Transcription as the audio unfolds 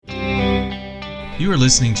You are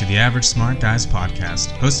listening to the Average Smart Guys podcast,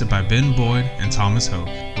 hosted by Ben Boyd and Thomas Hope,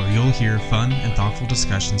 where you'll hear fun and thoughtful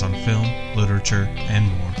discussions on film, literature, and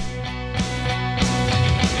more.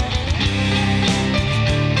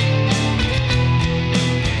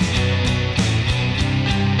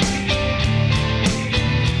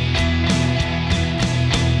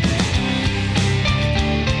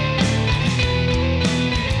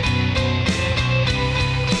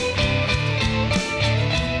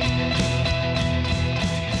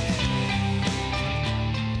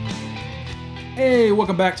 Hey,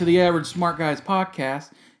 welcome back to the Average Smart Guys podcast.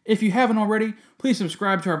 If you haven't already, please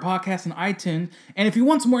subscribe to our podcast on iTunes. And if you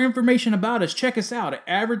want some more information about us, check us out at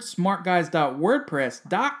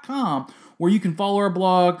averagesmartguys.wordpress.com, where you can follow our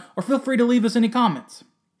blog or feel free to leave us any comments.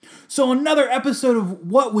 So another episode of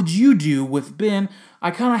What Would You Do with Ben. I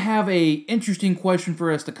kind of have a interesting question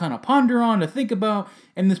for us to kind of ponder on, to think about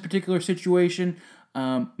in this particular situation.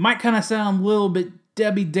 Might kind of sound a little bit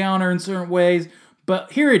Debbie Downer in certain ways,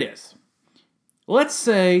 but here it is. Let's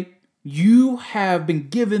say you have been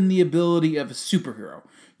given the ability of a superhero.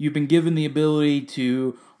 You've been given the ability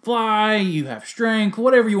to fly, you have strength,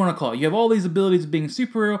 whatever you want to call it. You have all these abilities of being a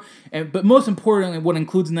superhero, but most importantly, what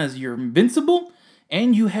includes in that is you're invincible,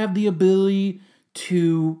 and you have the ability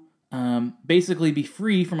to basically be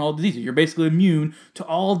free from all diseases. You're basically immune to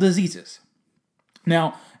all diseases.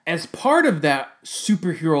 Now, as part of that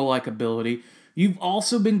superhero-like ability, you've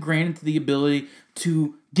also been granted the ability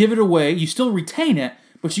to give it away. You still retain it,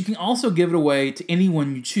 but you can also give it away to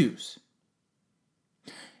anyone you choose.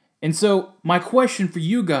 And so my question for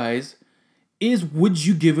you guys is, would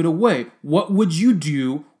you give it away? What would you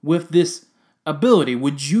do with this ability?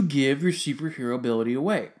 Would you give your superhero ability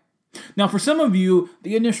away? Now, for some of you,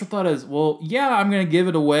 the initial thought is, well, yeah, I'm going to give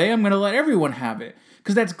it away. I'm going to let everyone have it.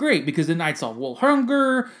 Because that's great, because then I'd solve world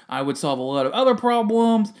hunger, I would solve a lot of other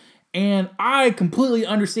problems, and I completely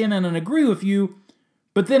understand that and agree with you.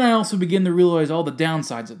 But then I also begin to realize all the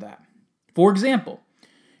downsides of that. For example,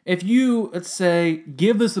 if you, let's say,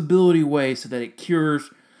 give this ability away so that it cures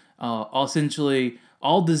essentially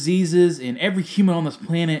all diseases and every human on this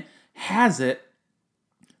planet has it,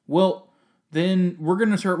 well, then we're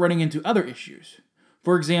going to start running into other issues.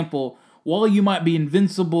 For example, while you might be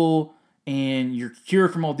invincible and you're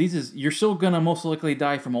cured from all diseases, you're still going to most likely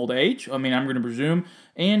die from old age. I mean, I'm going to presume.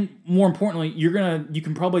 And more importantly, you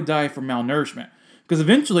can probably die from malnourishment. Because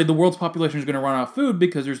eventually the world's population is going to run out of food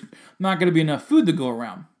because there's not going to be enough food to go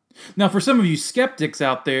around. Now, for some of you skeptics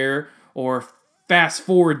out there or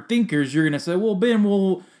fast-forward thinkers, you're going to say, well, Ben,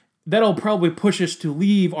 that'll probably push us to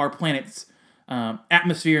leave our planet's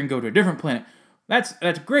atmosphere and go to a different planet.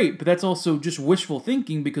 That's great, but that's also just wishful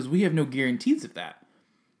thinking because we have no guarantees of that.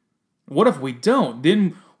 What if we don't?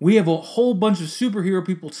 Then we have a whole bunch of superhero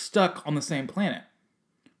people stuck on the same planet.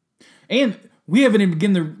 And we haven't even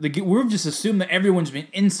begun we've just assumed that everyone's been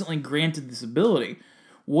instantly granted this ability.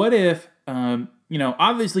 What if,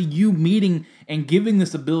 obviously you meeting and giving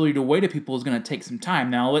this ability away to people is going to take some time.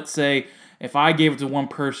 Now, let's say if I gave it to one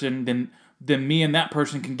person, then me and that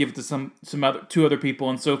person can give it to two other people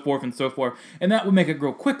and so forth, and that would make it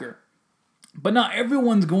grow quicker. But not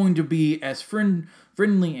everyone's going to be as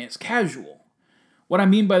friendly as casual. What I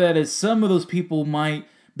mean by that is some of those people might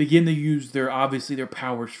begin to use their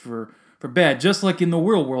powers for bad, just like in the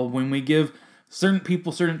real world when we give certain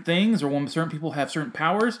people certain things, or when certain people have certain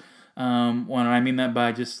powers. When I mean that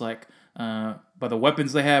by just like by the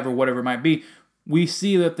weapons they have or whatever it might be, we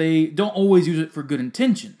see that they don't always use it for good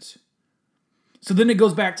intentions. So then it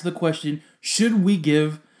goes back to the question: should we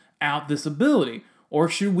give out this ability, or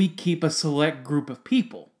should we keep a select group of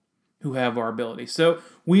people who have our ability? So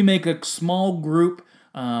we make a small group.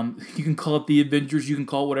 You can call it the Avengers. You can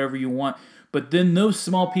call it whatever you want. But then those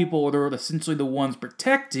small people are essentially the ones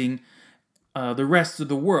protecting the rest of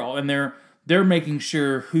the world, and they're making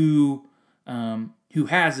sure who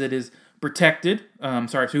has it is protected.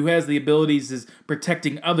 So who has the abilities is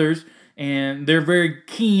protecting others, and they're very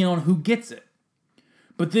keen on who gets it.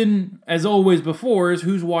 But then, as always before, is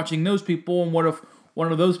who's watching those people, and what if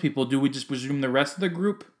one of those people, do we just presume the rest of the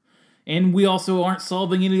group? And we also aren't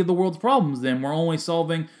solving any of the world's problems then. We're only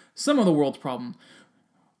solving some of the world's problems.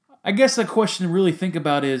 I guess the question to really think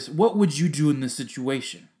about is, what would you do in this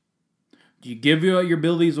situation? Do you give your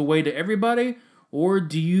abilities away to everybody, or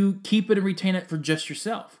do you keep it and retain it for just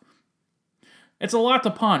yourself? It's a lot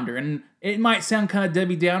to ponder, and it might sound kind of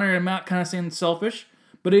Debbie Downer, and it might kind of sound selfish,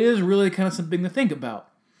 but it is really kind of something to think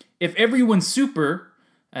about. If everyone's super,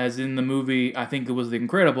 as in the movie, I think it was The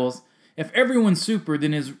Incredibles, if everyone's super,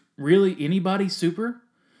 then is really anybody super?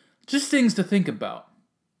 Just things to think about.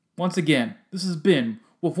 Once again, this has been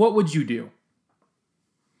with What Would You Do?